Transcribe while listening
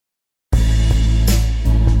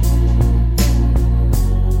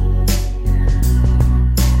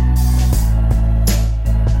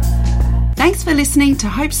Thanks for listening to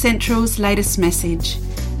Hope Central's latest message.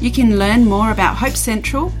 You can learn more about Hope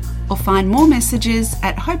Central or find more messages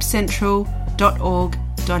at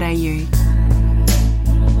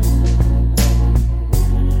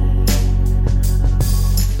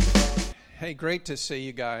hopecentral.org.au. Hey, great to see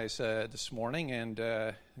you guys this morning,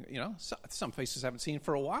 and some faces I haven't seen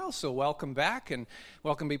for a while, so welcome back and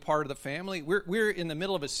welcome to be part of the family. We're in the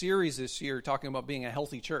middle of a series this year talking about being a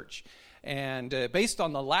healthy church, and based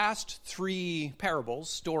on the last three parables,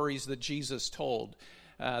 stories that Jesus told,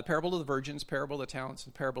 the parable of the virgins, parable of the talents,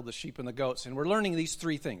 and parable of the sheep and the goats, and we're learning these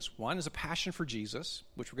three things. One is a passion for Jesus,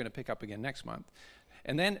 which we're going to pick up again next month.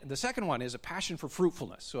 And then the second one is a passion for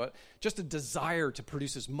fruitfulness. So just a desire to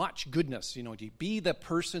produce as much goodness, to be the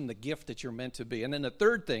person, the gift that you're meant to be. And then the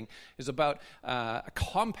third thing is about a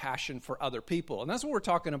compassion for other people. And that's what we're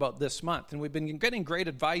talking about this month. And we've been getting great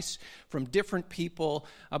advice from different people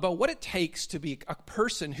about what it takes to be a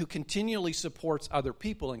person who continually supports other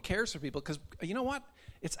people and cares for people. Because you know what?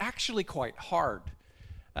 It's actually quite hard.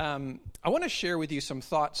 I want to share with you some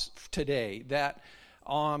thoughts today that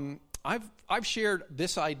I've shared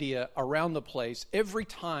this idea around the place every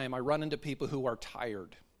time I run into people who are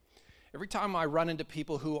tired. Every time I run into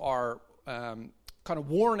people who are kind of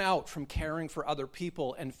worn out from caring for other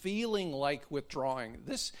people and feeling like withdrawing.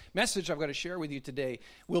 This message I've got to share with you today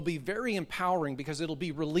will be very empowering because it'll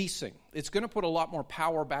be releasing. It's going to put a lot more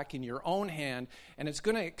power back in your own hand, and it's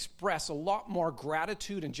going to express a lot more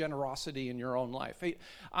gratitude and generosity in your own life. Hey,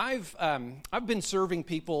 I've been serving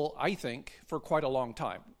people, I think, for quite a long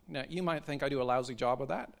time. Now, you might think I do a lousy job of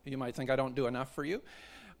that. You might think I don't do enough for you.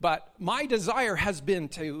 But my desire has been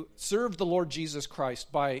to serve the Lord Jesus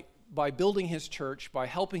Christ by building his church, by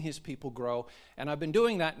helping his people grow. And I've been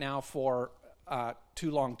doing that now for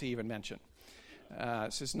too long to even mention.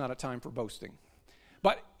 This is not a time for boasting.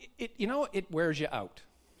 But, it wears you out.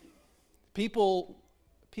 People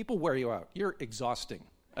wear you out. You're exhausting.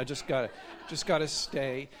 I just gotta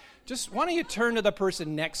stay. Just why don't you turn to the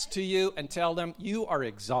person next to you and tell them you are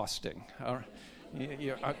exhausting. All right.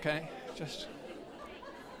 You're okay? Just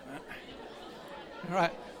all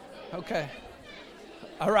right. Okay.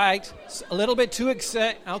 All right. A little bit too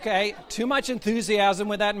okay. Too much enthusiasm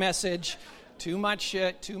with that message. Too much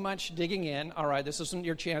digging in. All right. This isn't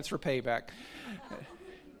your chance for payback.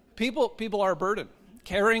 People are a burden.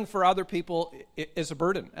 Caring for other people is a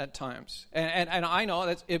burden at times. And I know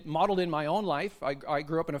that's it modeled in my own life. I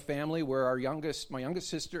grew up in a family where my youngest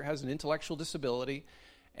sister has an intellectual disability,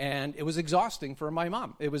 and it was exhausting for my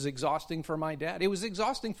mom. It was exhausting for my dad. It was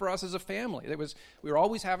exhausting for us as a family. We were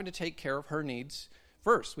always having to take care of her needs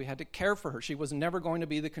first. We had to care for her. She was never going to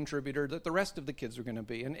be the contributor that the rest of the kids were going to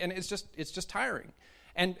be. And it's just tiring.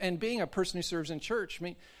 And being a person who serves in church,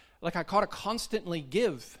 I gotta constantly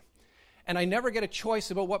give. And I never get a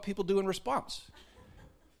choice about what people do in response.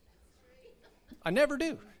 I never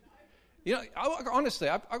do. Honestly,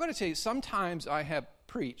 I've got to tell you, sometimes I have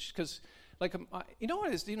preached, because, what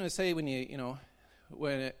is, say when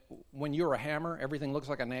when you're a hammer, everything looks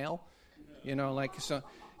like a nail? I'm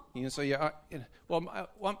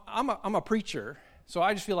a preacher, so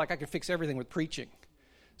I just feel like I can fix everything with preaching.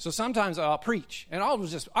 So sometimes I'll preach, and I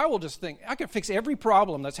will just think, I can fix every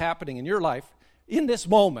problem that's happening in your life in this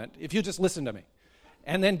moment, if you just listen to me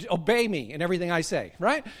and then obey me in everything I say,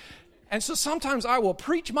 right? And so sometimes I will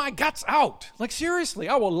preach my guts out. Seriously,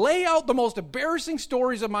 I will lay out the most embarrassing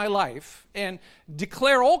stories of my life and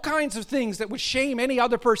declare all kinds of things that would shame any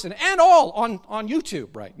other person, and all on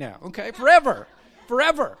YouTube right now, okay? Forever.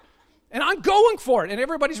 And I'm going for it, and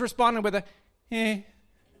everybody's responding with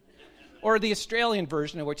or the Australian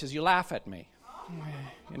version of which is, you laugh at me.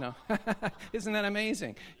 Isn't that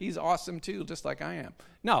amazing? He's awesome too, just like I am.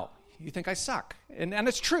 No, you think I suck. And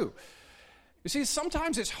it's true. You see,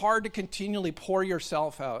 sometimes it's hard to continually pour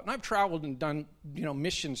yourself out. And I've traveled and done,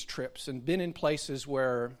 missions trips and been in places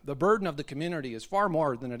where the burden of the community is far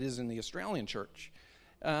more than it is in the Australian church.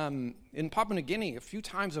 In Papua New Guinea, a few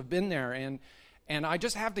times I've been there, and I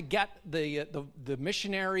just have to get the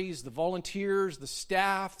missionaries, the volunteers, the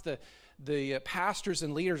staff, the pastors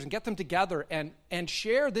and leaders, and get them together and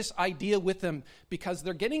share this idea with them, because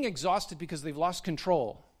they're getting exhausted because they've lost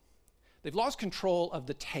control. They've lost control of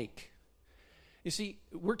the take. You see,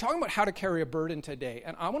 we're talking about how to carry a burden today,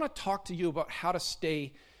 and I want to talk to you about how to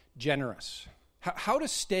stay generous, how to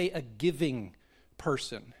stay a giving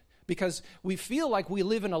person, because we feel like we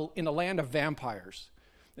live in a land of vampires.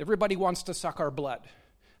 Everybody wants to suck our blood,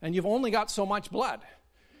 and you've only got so much blood.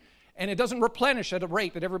 And it doesn't replenish at a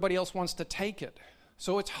rate that everybody else wants to take it.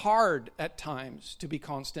 So it's hard at times to be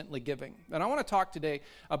constantly giving. And I want to talk today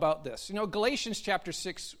about this. Galatians chapter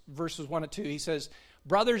 6, verses 1 and 2, he says,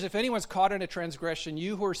 Brothers, if anyone's caught in a transgression,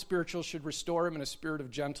 you who are spiritual should restore him in a spirit of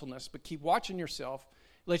gentleness. But keep watching yourself,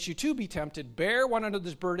 lest you too be tempted. Bear one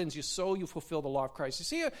another's burdens, so you fulfill the law of Christ. You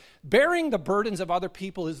see, bearing the burdens of other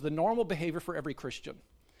people is the normal behavior for every Christian.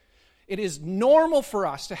 It is normal for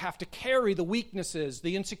us to have to carry the weaknesses,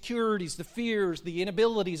 the insecurities, the fears, the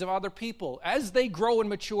inabilities of other people. As they grow and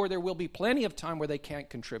mature, there will be plenty of time where they can't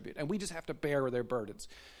contribute, and we just have to bear their burdens.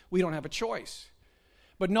 We don't have a choice.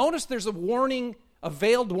 But notice there's a warning, a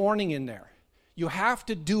veiled warning in there. You have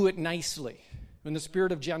to do it nicely, in the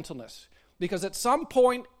spirit of gentleness. Because at some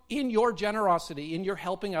point in your generosity, in your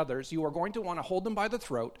helping others, you are going to want to hold them by the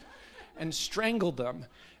throat and strangle them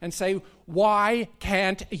and say, why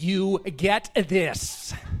can't you get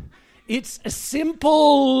this? It's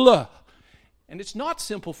simple. And it's not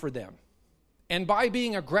simple for them. And by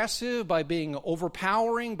being aggressive, by being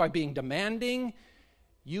overpowering, by being demanding,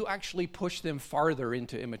 you actually push them farther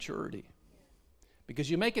into immaturity. Because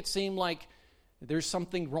you make it seem like there's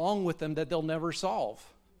something wrong with them that they'll never solve.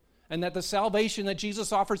 And that the salvation that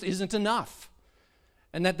Jesus offers isn't enough.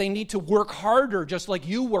 And that they need to work harder just like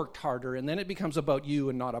you worked harder. And then it becomes about you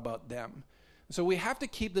and not about them. So we have to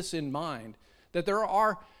keep this in mind, that there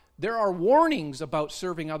are warnings about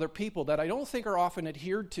serving other people that I don't think are often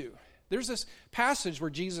adhered to. There's this passage where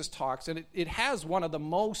Jesus talks, and it has one of the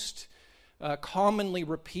most commonly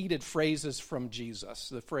repeated phrases from Jesus,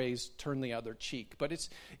 the phrase, turn the other cheek. But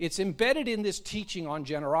it's embedded in this teaching on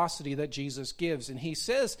generosity that Jesus gives. And he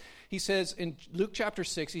says in Luke chapter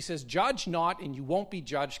 6, he says, judge not and you won't be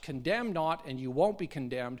judged, condemn not and you won't be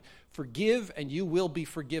condemned, forgive and you will be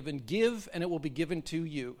forgiven, give and it will be given to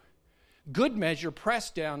you. Good measure,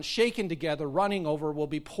 pressed down, shaken together, running over, will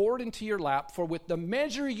be poured into your lap, for with the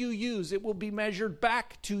measure you use, it will be measured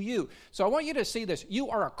back to you. So I want you to see this.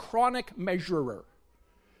 You are a chronic measurer.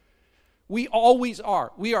 We always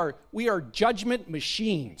are. We are judgment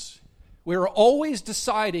machines. We are always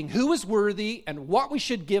deciding who is worthy and what we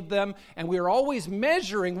should give them, and we are always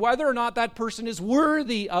measuring whether or not that person is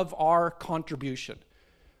worthy of our contribution.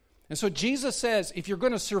 And so Jesus says, if you're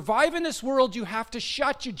going to survive in this world, you have to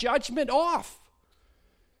shut your judgment off.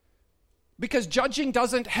 Because judging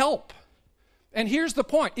doesn't help. And here's the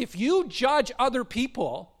point. If you judge other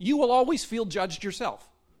people, you will always feel judged yourself.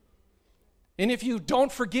 And if you don't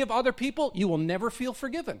forgive other people, you will never feel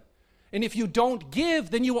forgiven. And if you don't give,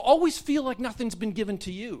 then you will always feel like nothing's been given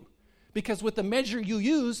to you. Because with the measure you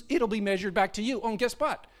use, it'll be measured back to you. Oh, and guess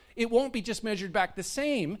what? It won't be just measured back the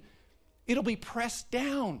same. It'll be pressed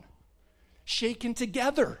down, shaken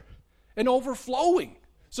together, and overflowing.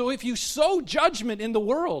 So if you sow judgment in the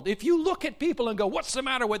world, if you look at people and go, what's the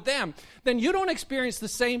matter with them? Then you don't experience the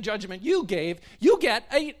same judgment you gave. You get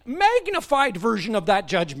a magnified version of that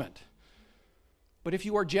judgment. But if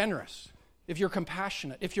you are generous, if you're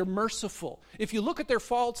compassionate, if you're merciful, if you look at their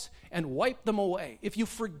faults and wipe them away, if you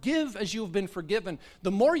forgive as you've been forgiven,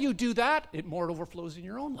 the more you do that, it more overflows in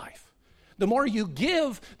your own life. The more you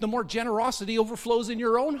give, the more generosity overflows in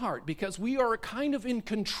your own heart, because we are kind of in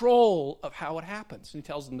control of how it happens. And he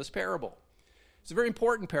tells them this parable. It's a very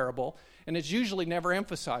important parable, and it's usually never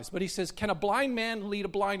emphasized. But he says, can a blind man lead a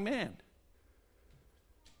blind man?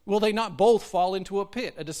 Will they not both fall into a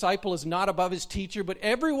pit? A disciple is not above his teacher, but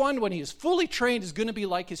everyone, when he is fully trained, is going to be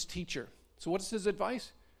like his teacher. So what is his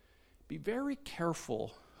advice? Be very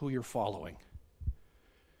careful who you're following.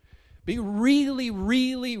 Be really,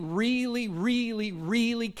 really, really, really,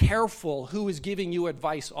 really careful who is giving you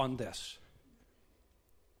advice on this.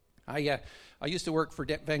 I used to work for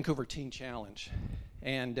Vancouver Teen Challenge.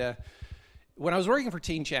 And when I was working for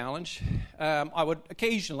Teen Challenge, I would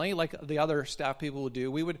occasionally, like the other staff people would do,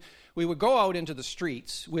 we would go out into the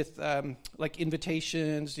streets with like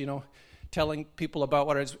invitations, telling people about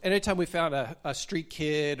what it is. Anytime we found a street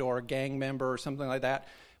kid or a gang member or something like that,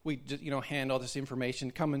 we just, hand all this information.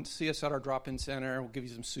 Come and see us at our drop-in center. We'll give you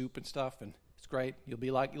some soup and stuff, and it's great. You'll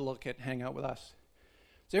look at, hang out with us.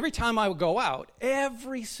 So every time I would go out,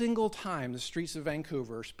 every single time, the streets of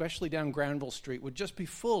Vancouver, especially down Granville Street, would just be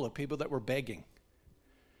full of people that were begging.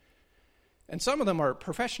 And some of them are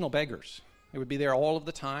professional beggars. They would be there all of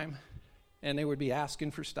the time, and they would be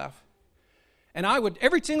asking for stuff. And I would,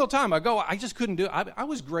 every single time I go, I just couldn't do it. I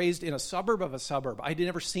was raised in a suburb of a suburb. I'd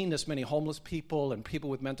never seen this many homeless people and people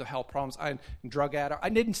with mental health problems. Drug addict. I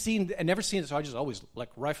never seen it, so I just always like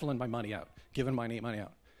rifling my money out, giving my money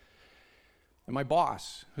out. And my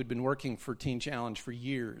boss, who'd been working for Teen Challenge for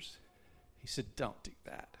years, he said, don't do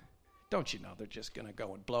that. Don't you know they're just going to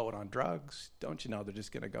go and blow it on drugs? Don't you know they're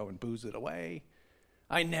just going to go and booze it away?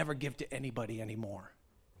 I never give to anybody anymore.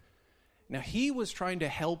 Now, he was trying to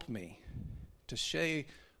help me to say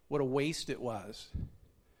what a waste it was.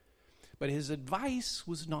 But his advice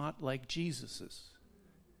was not like Jesus's.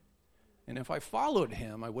 And if I followed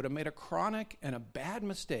him, I would have made a chronic and a bad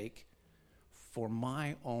mistake for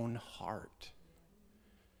my own heart.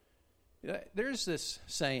 There's this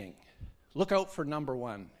saying, look out for number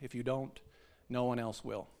one. If you don't, no one else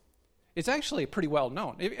will. It's actually pretty well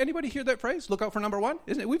known. Anybody hear that phrase? Look out for number one?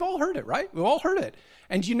 Isn't it? We've all heard it, right? We've all heard it.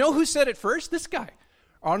 And you know who said it first? This guy,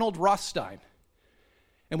 Arnold Rothstein.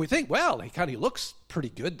 And we think, well, he looks pretty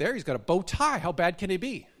good there. He's got a bow tie. How bad can he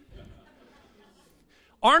be?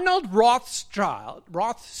 Arnold Rothstein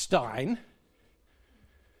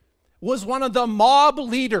was one of the mob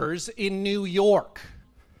leaders in New York.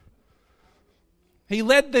 He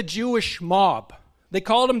led the Jewish mob. They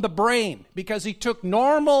called him the Brain because he took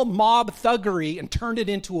normal mob thuggery and turned it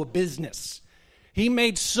into a business. He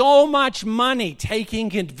made so much money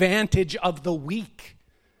taking advantage of the weak.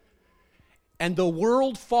 And the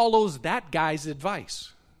world follows that guy's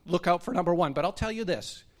advice. Look out for number one. But I'll tell you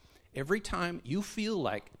this. Every time you feel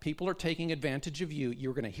like people are taking advantage of you,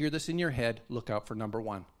 you're going to hear this in your head, look out for number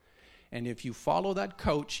one. And if you follow that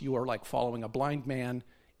coach, you are like following a blind man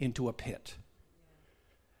into a pit.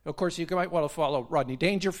 Of course, you might want to follow Rodney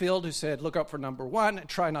Dangerfield, who said, look out for number one and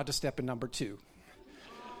try not to step in number two.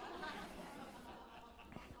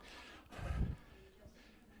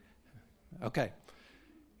 Okay.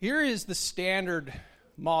 Here is the standard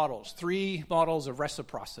models, 3 models of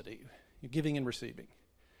reciprocity, giving and receiving.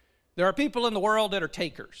 There are people in the world that are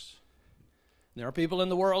takers. There are people in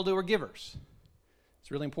the world who are givers. It's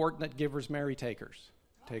really important that givers marry takers.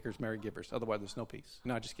 Takers marry givers. Otherwise, there's no peace.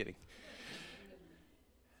 No, just kidding.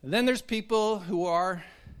 And then there's people who are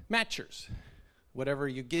matchers. Whatever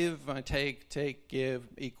you give, take, give,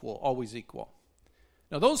 equal, always equal.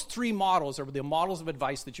 Now, those 3 models are the models of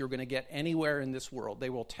advice that you're going to get anywhere in this world. They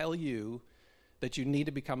will tell you that you need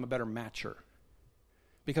to become a better matcher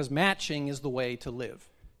because matching is the way to live.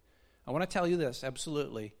 I want to tell you this,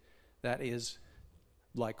 absolutely, that is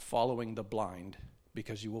like following the blind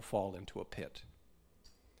because you will fall into a pit.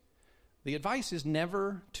 The advice is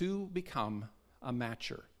never to become a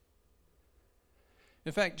matcher.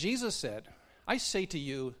 In fact, Jesus said, I say to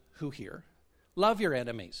you who hear, love your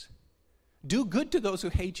enemies. Do good to those who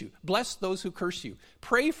hate you. Bless those who curse you.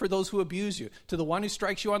 Pray for those who abuse you. To the one who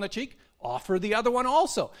strikes you on the cheek, offer the other one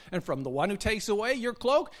also. And from the one who takes away your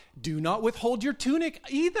cloak, do not withhold your tunic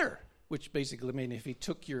either. Which basically means if he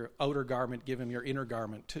took your outer garment, give him your inner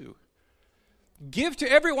garment too. Give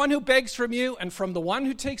to everyone who begs from you, and from the one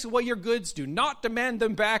who takes away your goods, do not demand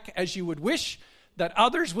them back as you would wish that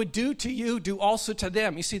others would do to you, do also to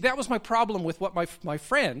them. You see, that was my problem with what my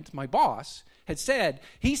friend, my boss, had said.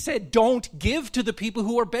 He said, don't give to the people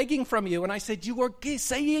who are begging from you. And I said, you are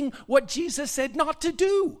saying what Jesus said not to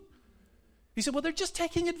do. He said, well, they're just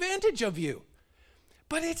taking advantage of you.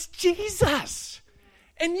 But it's Jesus.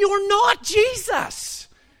 And you're not Jesus.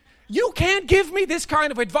 You can't give me this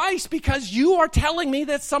kind of advice because you are telling me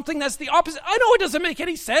that's something that's the opposite. I know it doesn't make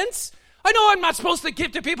any sense. I know I'm not supposed to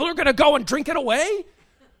give to people who are going to go and drink it away.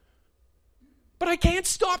 But I can't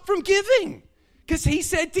stop from giving because he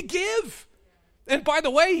said to give. And by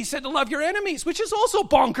the way, he said to love your enemies, which is also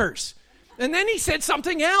bonkers. And then he said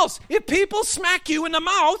something else. If people smack you in the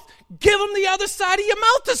mouth, give them the other side of your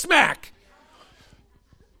mouth to smack.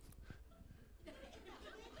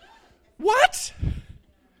 What?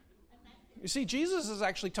 You see, Jesus is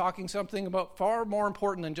actually talking something about far more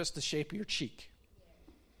important than just the shape of your cheek.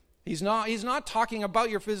 He's not talking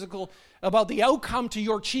about your physical, about the outcome to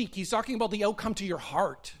your cheek. He's talking about the outcome to your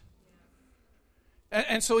heart.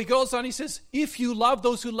 And so he goes on, he says, if you love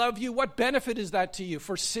those who love you, what benefit is that to you?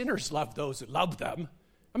 For sinners love those who love them.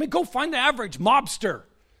 I mean, go find the average mobster.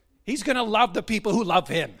 He's going to love the people who love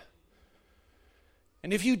him.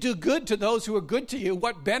 And if you do good to those who are good to you,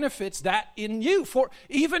 what benefits that in you? For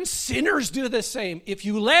even sinners do the same. If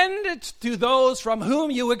you lend it to those from whom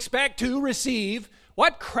you expect to receive,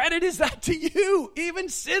 what credit is that to you? Even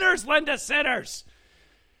sinners lend to sinners.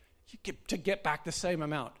 You get back the same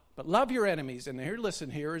amount. But love your enemies. And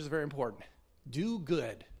here is very important. Do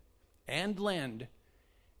good and lend,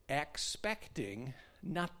 expecting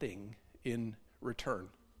nothing in return.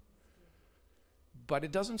 But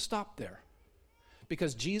it doesn't stop there.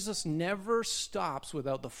 Because Jesus never stops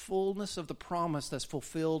without the fullness of the promise that's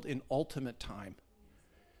fulfilled in ultimate time.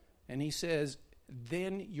 And he says,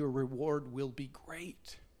 then your reward will be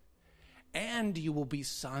great. And you will be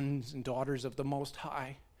sons and daughters of the Most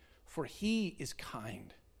High. For he is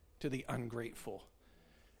kind to the ungrateful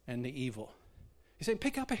and the evil. He's saying,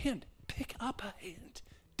 pick up a hint. Pick up a hint.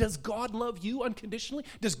 Does God love you unconditionally?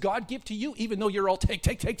 Does God give to you even though you're all take?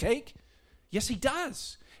 Yes, he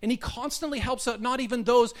does. And he constantly helps out not even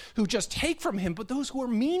those who just take from him, but those who are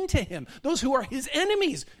mean to him, those who are his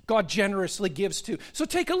enemies, God generously gives to. So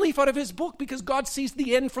take a leaf out of his book, because God sees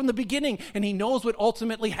the end from the beginning, and he knows what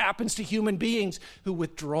ultimately happens to human beings who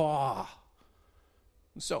withdraw.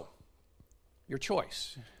 So, your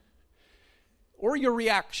choice or your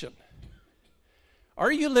reaction.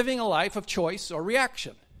 Are you living a life of choice or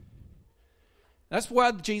reaction? That's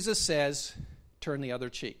why Jesus says, turn the other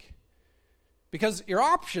cheek. Because your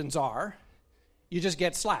options are, you just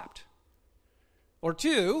get slapped. Or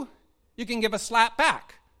two, you can give a slap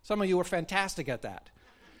back. Some of you are fantastic at that.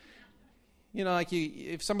 You know, like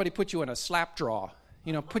if somebody put you in a slap draw,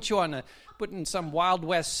 put in some Wild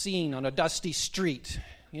West scene on a dusty street,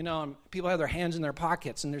 and people have their hands in their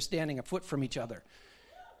pockets and they're standing a foot from each other.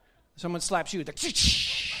 Someone slaps you,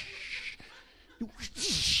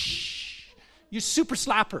 you super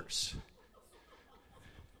slappers.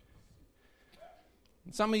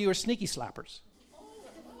 Some of you are sneaky slappers.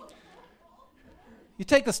 You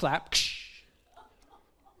take the slap.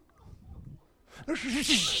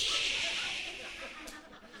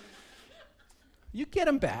 You get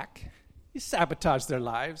them back. You sabotage their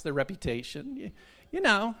lives, their reputation.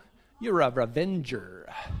 You're a revenger.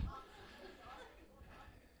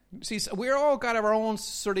 See, we're all got our own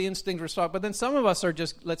sort of instinct for stuff, but then some of us are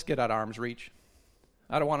just, let's get out of arm's reach.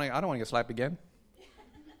 I don't want to get slapped again.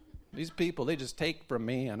 These people, they just take from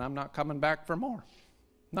me, and I'm not coming back for more.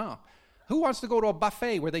 No. Who wants to go to a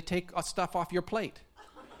buffet where they take stuff off your plate?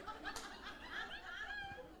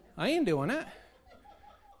 I ain't doing it.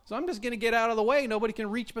 So I'm just going to get out of the way. Nobody can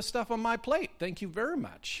reach my stuff on my plate. Thank you very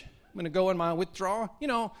much. I'm going to go in my withdrawal.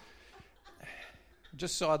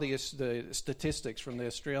 Just saw the statistics from the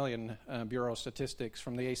Australian Bureau of Statistics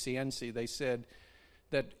from the ACNC. They said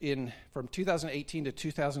that from 2018 to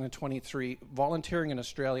 2023, volunteering in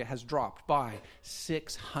Australia has dropped by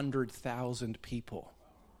 600,000 people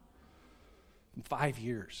in 5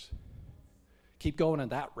 years. Keep going at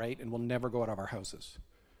that rate and we'll never go out of our houses.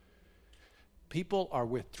 People are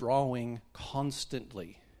withdrawing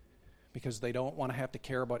constantly because they don't want to have to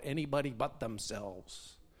care about anybody but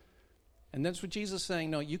themselves. And that's what Jesus is saying.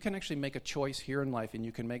 No, you can actually make a choice here in life, and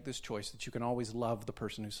you can make this choice that you can always love the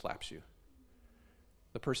person who slaps you.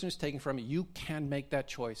 The person who's taking from you can make that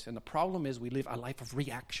choice. And the problem is we live a life of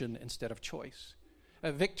reaction instead of choice.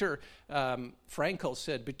 Viktor Frankl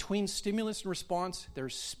said, between stimulus and response,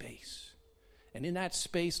 there's space. And in that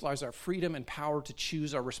space lies our freedom and power to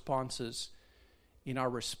choose our responses. In our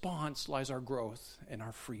response lies our growth and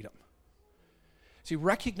our freedom. See,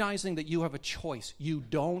 recognizing that you have a choice, you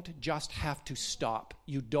don't just have to stop.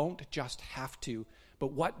 You don't just have to.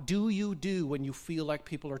 But what do you do when you feel like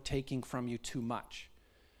people are taking from you too much?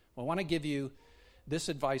 Well, I want to give you this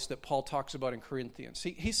advice that Paul talks about in Corinthians.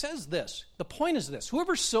 He says this. The point is this.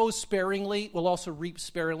 Whoever sows sparingly will also reap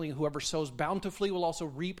sparingly. Whoever sows bountifully will also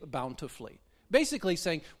reap bountifully. Basically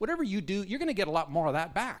saying, whatever you do, you're going to get a lot more of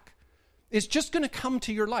that back. It's just going to come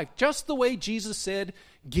to your life. Just the way Jesus said,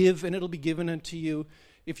 give and it'll be given unto you.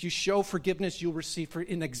 If you show forgiveness, you'll receive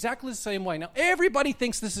in exactly the same way. Now, everybody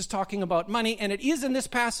thinks this is talking about money, and it is in this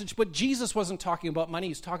passage, but Jesus wasn't talking about money.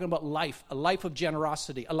 He's talking about life, a life of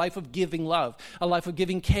generosity, a life of giving love, a life of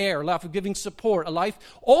giving care, a life of giving support, a life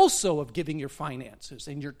also of giving your finances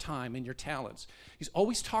and your time and your talents. He's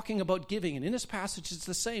always talking about giving, and in this passage, it's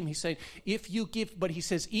the same. He's saying, if you give, but he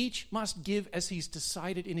says, each must give as he's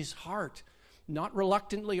decided in his heart. Not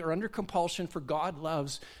reluctantly or under compulsion, for God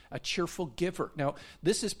loves a cheerful giver. Now,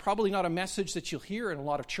 this is probably not a message that you'll hear in a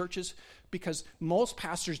lot of churches because most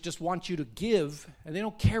pastors just want you to give and they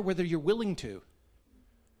don't care whether you're willing to.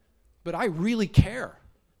 But I really care.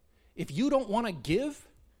 If you don't want to give,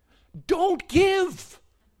 don't give.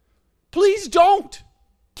 Please don't.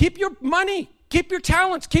 Keep your money, keep your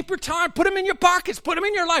talents, keep your time, put them in your pockets, put them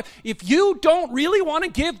in your life. If you don't really want to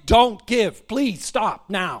give, don't give. Please stop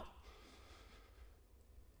now.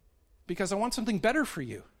 Because I want something better for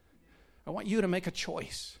you. I want you to make a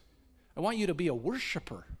choice. I want you to be a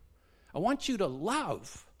worshiper. I want you to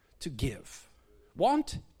love to give.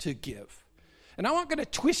 Want to give. And I'm not going to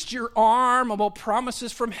twist your arm about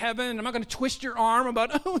promises from heaven. I'm not going to twist your arm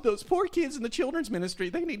about, those poor kids in the children's ministry,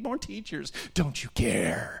 they need more teachers. Don't you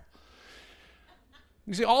care?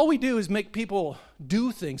 You see, all we do is make people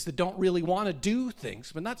do things that don't really want to do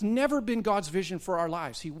things. But that's never been God's vision for our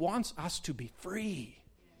lives. He wants us to be free.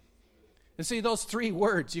 And see, those three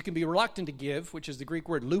words, you can be reluctant to give, which is the Greek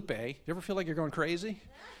word lupe. You ever feel like you're going crazy?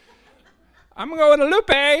 I'm going to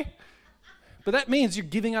lupe. But that means you're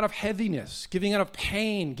giving out of heaviness, giving out of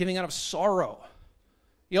pain, giving out of sorrow.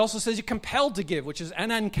 He also says you're compelled to give, which is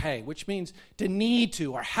ananke, which means to need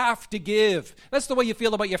to or have to give. That's the way you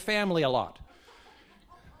feel about your family a lot.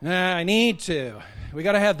 I need to. We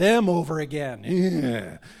got to have them over again.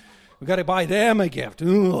 Yeah. We got to buy them a gift.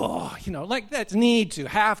 Like that's need to,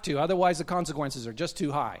 have to. Otherwise, the consequences are just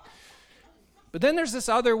too high. But then there's this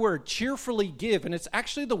other word, cheerfully give, and it's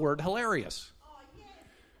actually the word hilarious.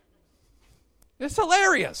 It's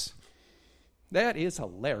hilarious. That is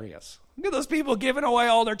hilarious. Look at those people giving away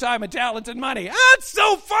all their time and talent and money. It's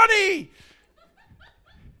so funny.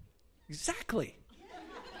 Exactly.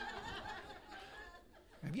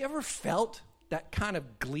 Have you ever felt that kind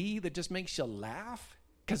of glee that just makes you laugh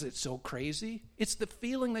because it's so crazy? It's the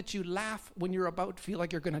feeling that you laugh when you're about to feel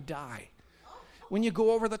like you're going to die. When you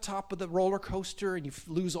go over the top of the roller coaster and you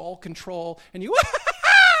lose all control and you...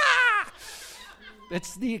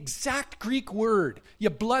 It's the exact Greek word.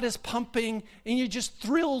 Your blood is pumping and you're just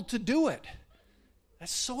thrilled to do it.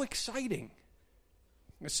 That's so exciting.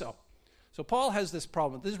 So Paul has this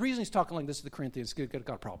problem. The reason he's talking like this to the Corinthians, got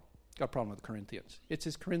a problem. Got a problem with the Corinthians. It's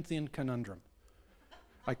his Corinthian conundrum.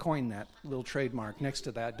 I coined that little trademark next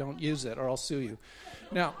to that. Don't use it or I'll sue you.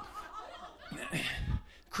 Now,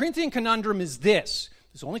 Corinthian conundrum is this.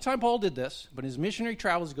 It's the only time Paul did this, but in his missionary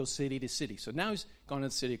travels, he goes city to city. So now he's gone to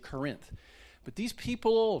the city of Corinth. But these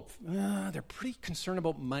people, they're pretty concerned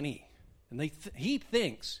about money. And he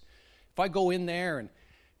thinks, if I go in there and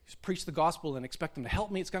preach the gospel and expect them to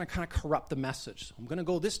help me, it's going to kind of corrupt the message. So I'm going to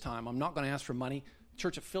go this time. I'm not going to ask for money. The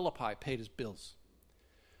church at Philippi paid his bills.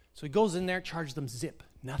 So he goes in there, charged them zip,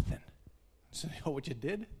 nothing. So you know what you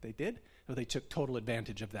did? They did? Or they took total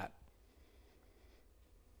advantage of that.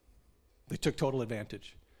 They took total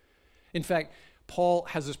advantage. In fact, Paul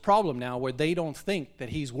has this problem now where they don't think that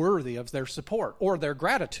he's worthy of their support or their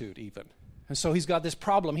gratitude even. And so he's got this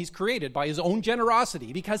problem he's created by his own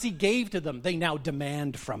generosity. Because he gave to them, they now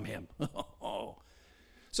demand from him.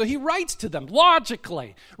 So he writes to them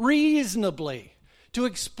logically, reasonably, to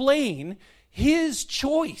explain his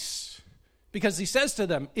choice. Because he says to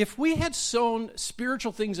them, if we had sown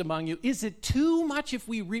spiritual things among you, is it too much if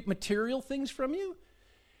we reap material things from you?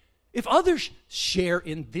 If others share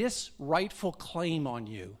in this rightful claim on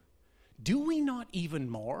you, do we not even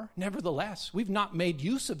more? Nevertheless, we've not made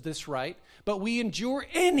use of this right, but we endure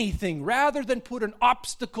anything rather than put an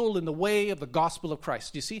obstacle in the way of the gospel of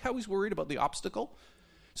Christ. Do you see how he's worried about the obstacle?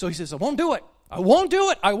 So he says, I won't do it. I won't do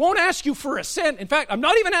it. I won't ask you for a cent. In fact, I'm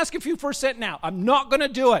not even asking you for a cent now. I'm not going to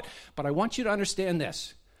do it. But I want you to understand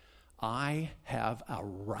this. I have a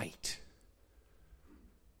right.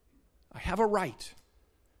 I have a right.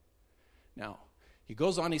 Now, he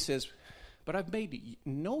goes on, he says, but I've made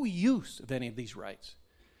no use of any of these rights.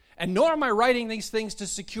 And nor am I writing these things to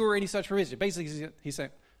secure any such provision. Basically, he's saying,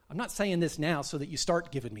 I'm not saying this now so that you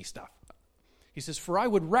start giving me stuff. He says, for I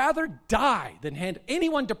would rather die than have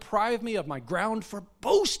anyone deprive me of my ground for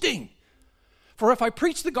boasting. For if I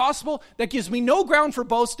preach the gospel, that gives me no ground for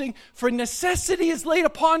boasting, for necessity is laid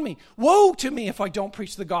upon me. Woe to me if I don't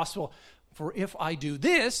preach the gospel. For if I do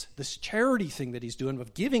this charity thing that he's doing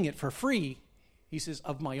of giving it for free, he says,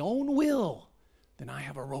 of my own will, then I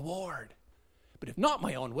have a reward. But if not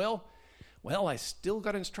my own will, well, I still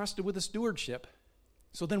got entrusted with a stewardship.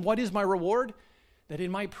 So then what is my reward? That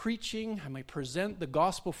in my preaching I may present the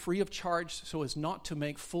gospel free of charge so as not to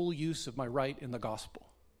make full use of my right in the gospel.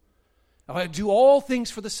 Now, I do all things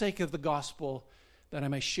for the sake of the gospel that I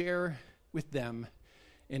may share with them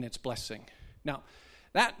in its blessing. Now,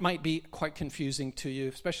 that might be quite confusing to you,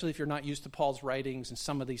 especially if you're not used to Paul's writings and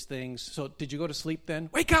some of these things. So did you go to sleep then?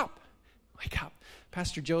 Wake up! Wake up.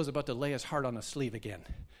 Pastor Joe's about to lay his heart on a sleeve again.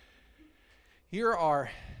 Here are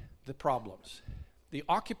the problems. The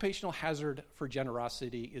occupational hazard for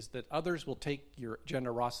generosity is that others will take your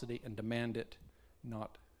generosity and demand it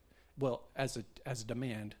as a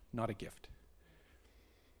demand, not a gift.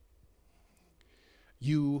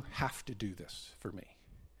 You have to do this for me.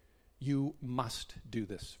 You must do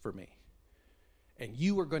this for me. And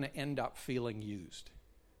you are going to end up feeling used.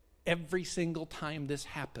 Every single time this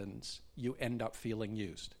happens, you end up feeling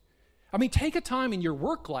used. I mean, take a time in your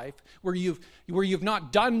work life where you've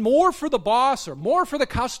not done more for the boss or more for the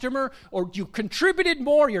customer, or you've contributed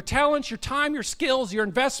more, your talents, your time, your skills, your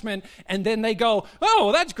investment, and then they go,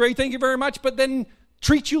 oh, that's great, thank you very much, but then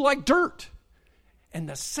treat you like dirt. And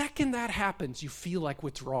the second that happens, you feel like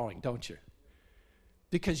withdrawing, don't you?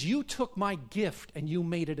 Because you took my gift and you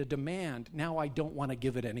made it a demand. Now I don't want to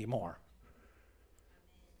give it anymore.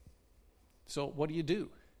 So what do?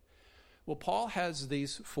 Well, Paul has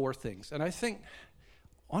these 4 things. And I think,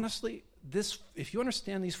 honestly, if you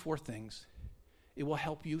understand these 4 things, it will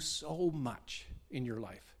help you so much in your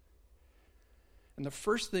life. And the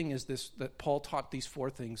first thing is this, that Paul taught these 4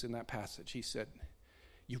 things in that passage. He said,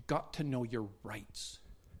 you've got to know your rights.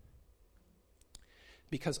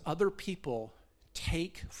 Because other people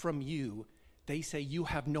take from you, they say you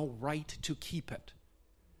have no right to keep it.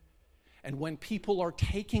 And when people are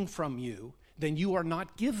taking from you, then you are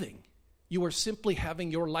not giving. You are simply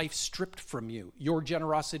having your life stripped from you, your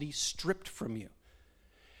generosity stripped from you.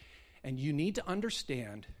 And you need to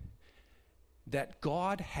understand that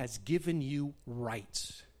God has given you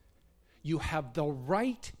rights. You have the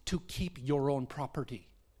right to keep your own property.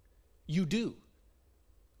 You do.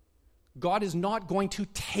 God is not going to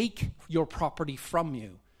take your property from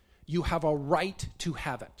you. You have a right to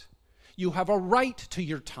have it. You have a right to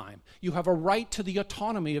your time. You have a right to the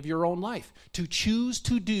autonomy of your own life, to choose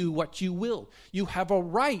to do what you will. You have a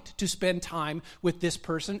right to spend time with this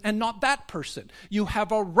person and not that person. You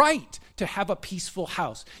have a right to have a peaceful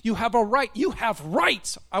house. You have a right. You have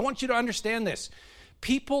rights. I want you to understand this.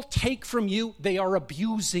 People take from you, they are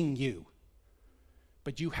abusing you.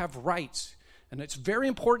 But you have rights. And it's very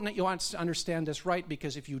important that you understand this right,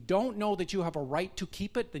 because if you don't know that you have a right to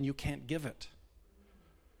keep it, then you can't give it.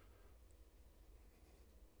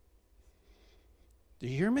 Do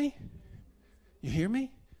you hear me? You hear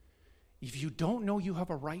me? If you don't know you have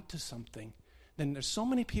a right to something, then there's so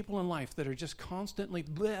many people in life that are just constantly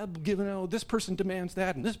giving, oh, this person demands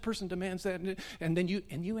that, and this person demands that, and then you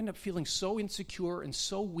end up feeling so insecure and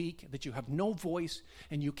so weak that you have no voice,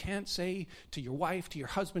 and you can't say to your wife, to your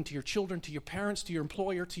husband, to your children, to your parents, to your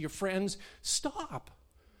employer, to your friends, stop.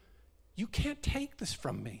 You can't take this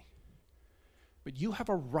from me. But you have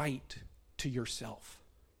a right to yourself.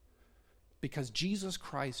 Because Jesus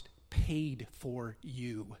Christ paid for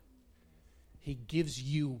you. He gives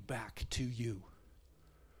you back to you.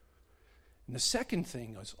 And the second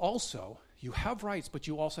thing is also, you have rights, but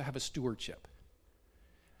you also have a stewardship.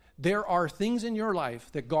 There are things in your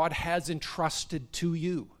life that God has entrusted to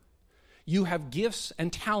you. You have gifts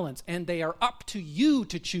and talents, and they are up to you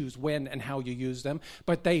to choose when and how you use them,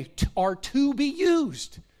 but they are to be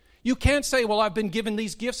used. You can't say, well, I've been given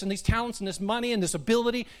these gifts and these talents and this money and this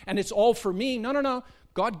ability, and it's all for me. No.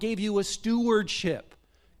 God gave you a stewardship.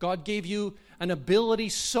 God gave you an ability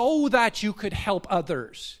so that you could help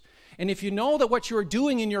others. And if you know that what you're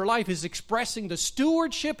doing in your life is expressing the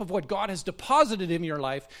stewardship of what God has deposited in your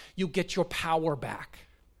life, you get your power back.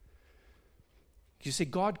 You say,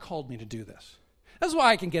 God called me to do this. That's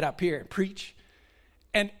why I can get up here and preach.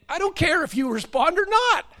 And I don't care if you respond or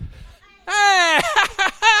not. Hey,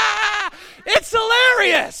 it's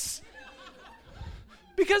hilarious.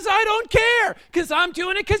 Because I don't care. Because I'm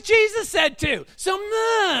doing it because Jesus said to. So,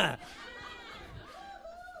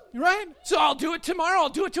 right? So I'll do it tomorrow. I'll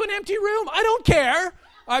do it to an empty room. I don't care.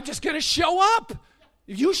 I'm just going to show up.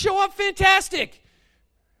 If you show up, fantastic.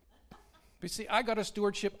 But see, I got a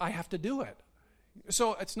stewardship. I have to do it.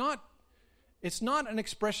 So it's not an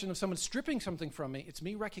expression of someone stripping something from me. It's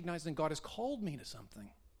me recognizing God has called me to something.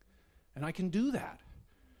 And I can do that.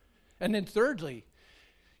 And then thirdly,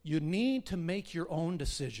 you need to make your own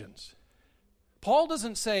decisions. Paul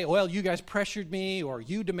doesn't say, well, you guys pressured me, or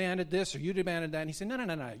you demanded this, or you demanded that. And he said,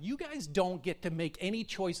 no. You guys don't get to make any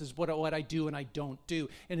choices what I do and I don't do.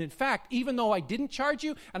 And in fact, even though I didn't charge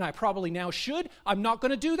you, and I probably now should, I'm not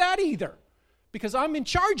going to do that either. Because I'm in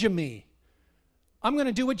charge of me. I'm going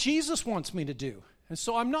to do what Jesus wants me to do. And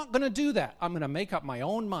so I'm not going to do that. I'm going to make up my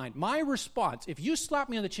own mind. My response, if you slap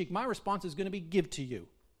me on the cheek, my response is going to be give to you.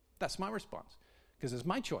 That's my response, because it's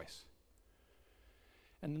my choice.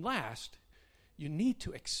 And last, you need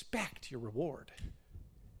to expect your reward.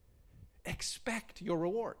 Expect your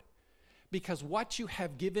reward. Because what you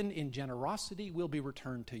have given in generosity will be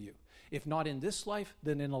returned to you. If not in this life,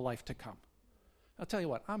 then in a life to come. I'll tell you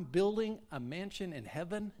what, I'm building a mansion in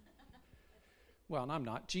heaven. Well, and I'm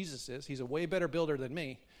not. Jesus is. He's a way better builder than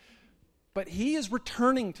me. But he is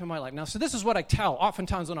returning to my life. Now, so this is what I tell.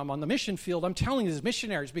 Oftentimes when I'm on the mission field, I'm telling these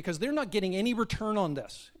missionaries because they're not getting any return on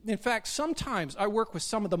this. In fact, sometimes I work with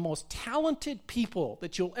some of the most talented people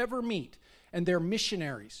that you'll ever meet, and they're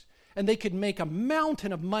missionaries. And they could make a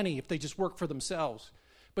mountain of money if they just work for themselves.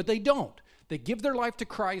 But they don't. They give their life to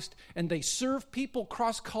Christ, and they serve people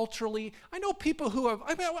cross-culturally. I know people who have,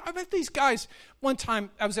 I met these guys. One time,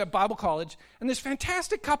 I was at Bible college, and this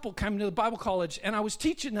fantastic couple came to the Bible college, and I was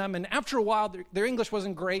teaching them, and after a while, their English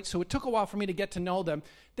wasn't great, so it took a while for me to get to know them.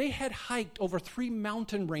 They had hiked over 3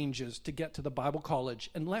 mountain ranges to get to the Bible college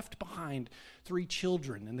and left behind 3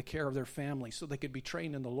 children in the care of their family so they could be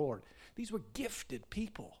trained in the Lord. These were gifted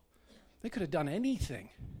people. They could have done anything.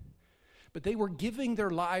 But they were giving their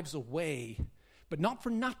lives away, but not for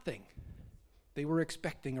nothing. They were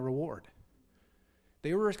expecting a reward.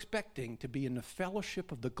 They were expecting to be in the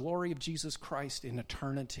fellowship of the glory of Jesus Christ in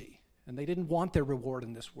eternity. And they didn't want their reward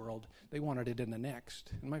in this world. They wanted it in the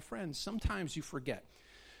next. And my friends, sometimes you forget.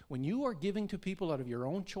 When you are giving to people out of your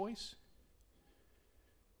own choice,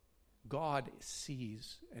 God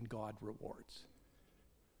sees and God rewards.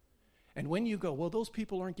 And when you go, well, those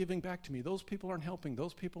people aren't giving back to me. Those people aren't helping.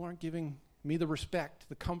 Those people aren't giving me the respect,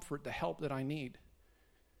 the comfort, the help that I need.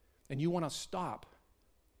 And you want to stop.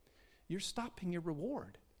 You're stopping your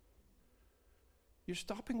reward. You're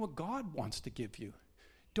stopping what God wants to give you.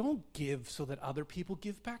 Don't give so that other people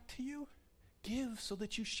give back to you. Give so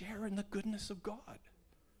that you share in the goodness of God.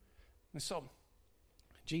 And so,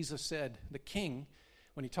 Jesus said, the king,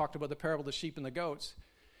 when he talked about the parable of the sheep and the goats,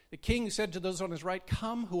 the king said to those on his right,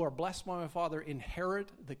 "Come, who are blessed by my Father,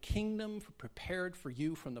 inherit the kingdom prepared for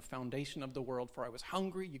you from the foundation of the world. For I was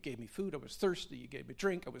hungry, you gave me food. I was thirsty, you gave me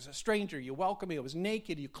drink. I was a stranger, you welcomed me. I was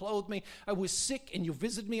naked, you clothed me. I was sick, and you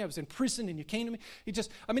visited me. I was in prison, and you came to me."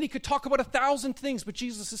 He could talk about 1,000 things, but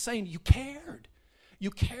Jesus is saying, you cared. You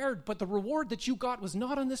cared, but the reward that you got was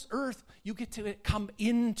not on this earth. You get to come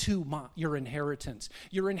into your inheritance.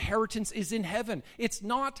 Your inheritance is in heaven. It's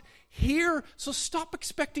not here, so stop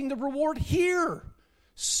expecting the reward here.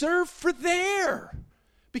 Serve for there,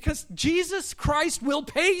 because Jesus Christ will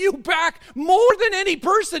pay you back more than any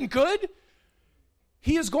person could.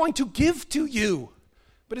 He is going to give to you,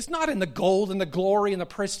 but it's not in the gold and the glory and the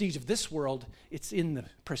prestige of this world. It's in the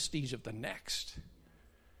prestige of the next,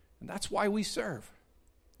 and that's why we serve.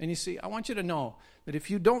 And you see, I want you to know that if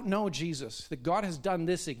you don't know Jesus, that God has done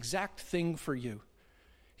this exact thing for you.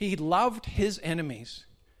 He loved his enemies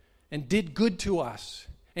and did good to us.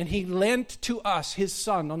 And he lent to us his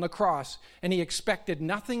son on the cross. And he expected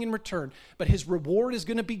nothing in return. But his reward is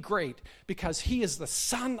going to be great because he is the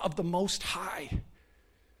Son of the Most High.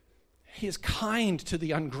 He is kind to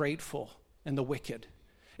the ungrateful and the wicked.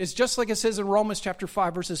 It's just like it says in Romans chapter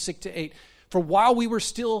 5, verses 6 to 8. For while we were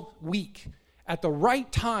still weak, at the right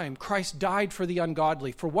time, Christ died for the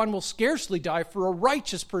ungodly. For one will scarcely die for a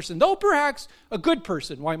righteous person, though perhaps a good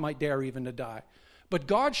person might dare even to die. But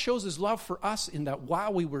God shows his love for us in that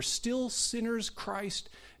while we were still sinners, Christ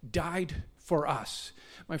died for us.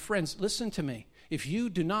 My friends, listen to me. If you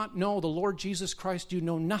do not know the Lord Jesus Christ, you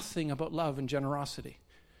know nothing about love and generosity.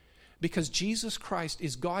 Because Jesus Christ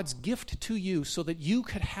is God's gift to you so that you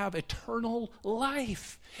could have eternal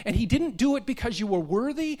life. And he didn't do it because you were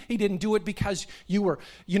worthy. He didn't do it because you were,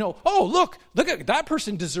 oh, look at that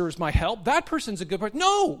person deserves my help. That person's a good person.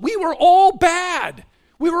 No, we were all bad.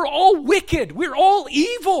 We were all wicked. We're all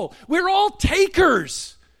evil. We're all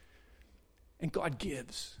takers. And God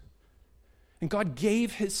gives. And God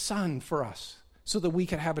gave his son for us so that we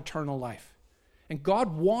could have eternal life. And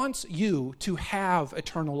God wants you to have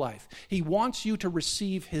eternal life. He wants you to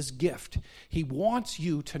receive his gift. He wants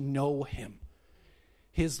you to know him.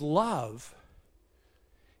 His love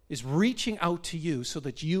is reaching out to you so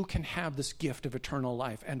that you can have this gift of eternal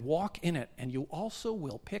life and walk in it. And you also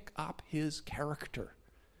will pick up his character,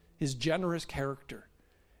 his generous character.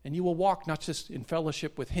 And you will walk not just in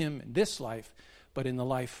fellowship with him in this life, but in the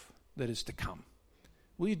life that is to come.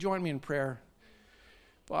 Will you join me in prayer?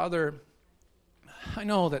 Father, I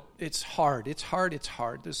know that it's hard. It's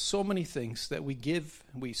hard. There's so many things that we give,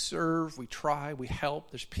 we serve, we try, we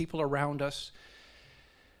help. There's people around us,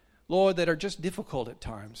 Lord, that are just difficult at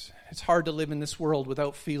times. It's hard to live in this world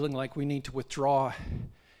without feeling like we need to withdraw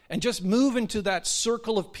and just move into that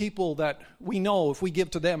circle of people that we know if we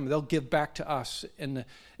give to them, they'll give back to us. And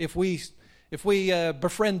if we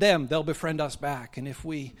befriend them, they'll befriend us back. And if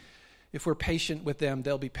we're patient with them,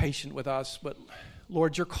 they'll be patient with us. But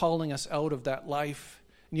Lord, you're calling us out of that life.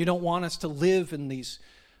 And you don't want us to live in these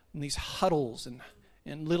huddles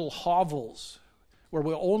and little hovels where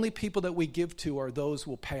the only people that we give to are those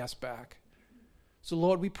who will pay us back. So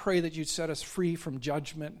Lord, we pray that you'd set us free from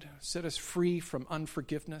judgment, set us free from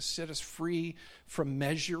unforgiveness, set us free from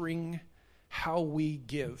measuring how we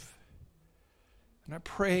give. And I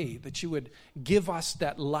pray that you would give us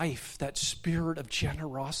that life, that spirit of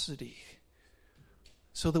generosity,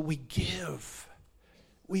 so that we give,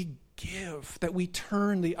 that we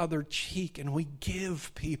turn the other cheek and we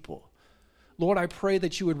give people. Lord, I pray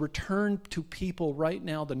that you would return to people right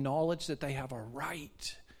now the knowledge that they have a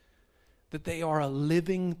right, that they are a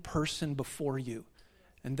living person before you,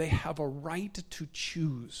 and they have a right to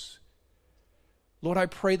choose. Lord, I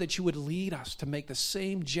pray that you would lead us to make the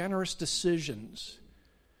same generous decisions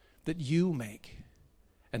that you make,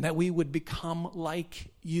 and that we would become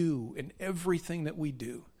like you in everything that we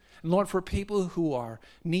do. And Lord, for people who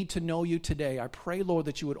need to know you today, I pray, Lord,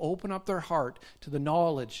 that you would open up their heart to the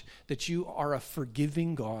knowledge that you are a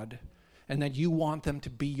forgiving God and that you want them to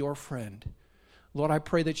be your friend. Lord, I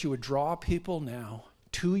pray that you would draw people now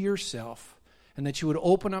to yourself, and that you would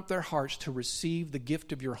open up their hearts to receive the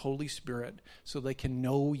gift of your Holy Spirit so they can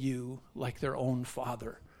know you like their own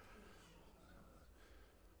Father.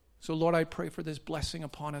 So, Lord, I pray for this blessing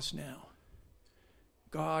upon us now.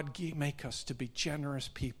 God, make us to be generous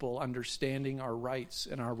people, understanding our rights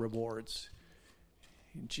and our rewards.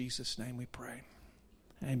 In Jesus' name we pray.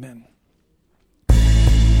 Amen.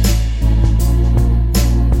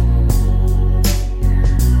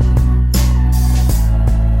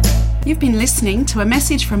 You've been listening to a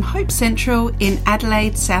message from Hope Central in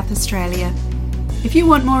Adelaide, South Australia. If you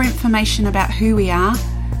want more information about who we are,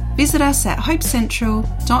 visit us at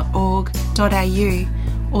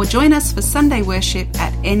hopecentral.org.au or join us for Sunday worship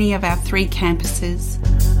at any of our 3 campuses.